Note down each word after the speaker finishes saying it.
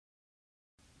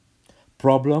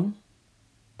Problem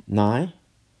 9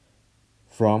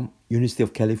 from University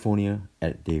of California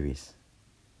at Davis.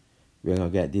 We're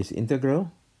going to get this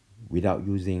integral without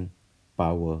using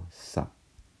power sub.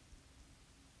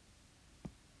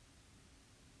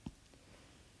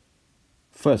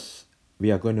 First,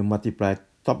 we are going to multiply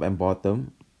top and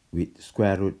bottom with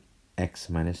square root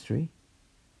x minus 3.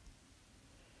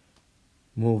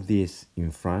 Move this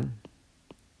in front.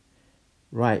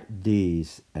 Write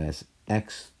this as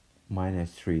x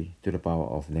minus 3 to the power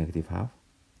of negative half.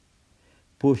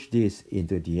 Push this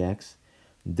into dx.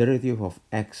 Derivative of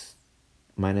x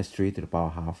minus 3 to the power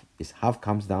half is half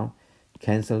comes down.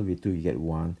 Cancel with 2, you get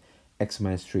 1. X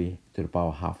minus 3 to the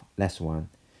power half less 1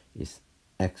 is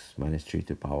x minus 3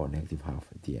 to the power negative half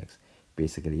dx.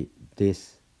 Basically,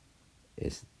 this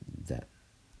is that.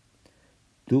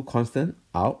 2 constant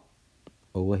out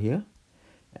over here.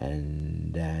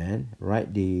 And then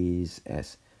write this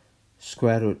as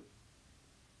square root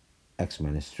x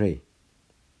minus 3.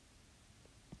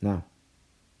 Now,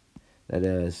 let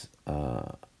us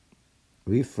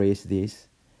rephrase this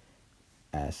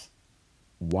as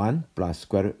 1 plus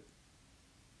square root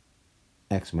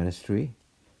x minus 3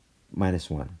 minus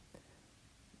 1.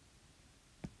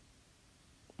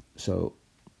 So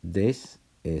this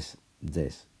is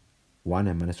this. 1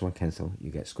 and minus 1 cancel,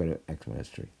 you get square root x minus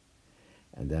 3.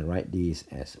 And then write this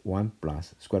as 1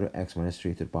 plus square root x minus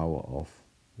 3 to the power of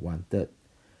 1/3.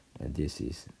 And this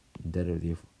is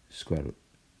derivative square root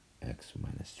x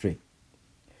minus 3.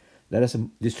 Let us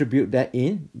distribute that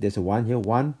in. There's a 1 here.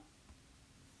 1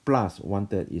 plus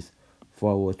 1/3 is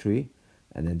 4 over 3.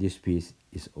 And then this piece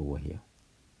is over here.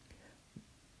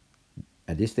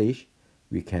 At this stage,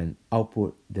 we can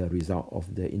output the result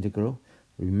of the integral.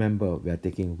 Remember, we are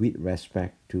taking with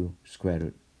respect to square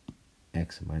root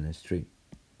x minus 3.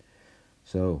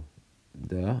 So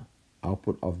the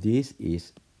output of this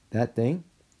is that thing.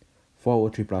 4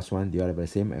 over 3 plus 1 divided by the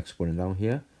same exponent down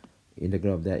here.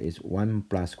 Integral of that is 1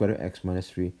 plus square root x minus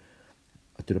 3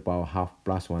 to the power half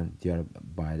plus 1 divided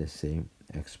by the same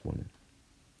exponent.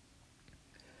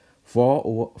 4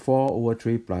 over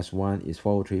 3 plus 1 is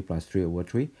 4 over 3 plus 3 over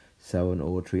 3. 7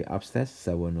 over 3 upstairs,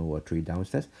 7 over 3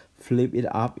 downstairs. Flip it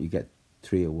up, you get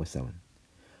 3 over 7.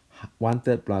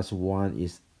 1/3 plus 1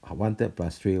 is 1/3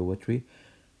 plus 3 over 3.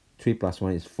 3 plus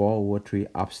 1 is 4 over 3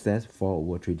 upstairs, 4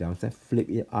 over 3 downstairs. Flip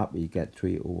it up, you get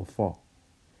 3 over 4.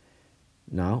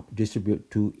 Now,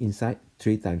 distribute 2 inside.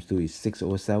 3 times 2 is 6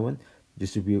 over 7.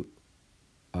 Distribute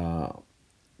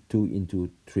 2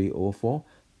 into 3 over 4.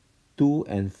 2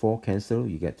 and 4 cancel,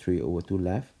 you get 3 over 2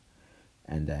 left.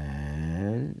 And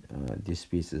then this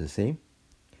piece is the same.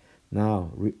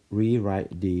 Now,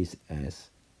 rewrite this as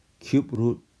cube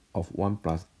root of 1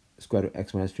 plus square root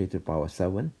x minus 3 to the power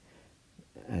 7.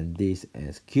 And this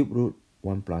as cube root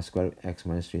 1 plus square root x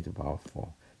minus 3 to the power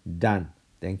 4. Done.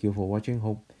 Thank you for watching.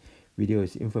 Hope video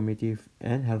is informative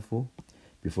and helpful.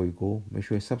 Before you go, make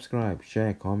sure you subscribe,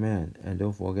 share, comment, and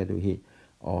don't forget to hit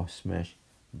or smash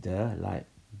the like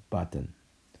button.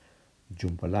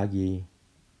 Jumpa lagi.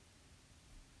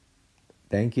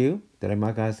 Thank you.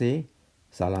 Terima kasih.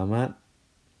 Selamat.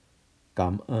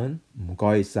 Cảm ơn.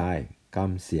 Mời sai.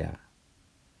 Cảm ơn.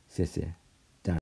 谢谢。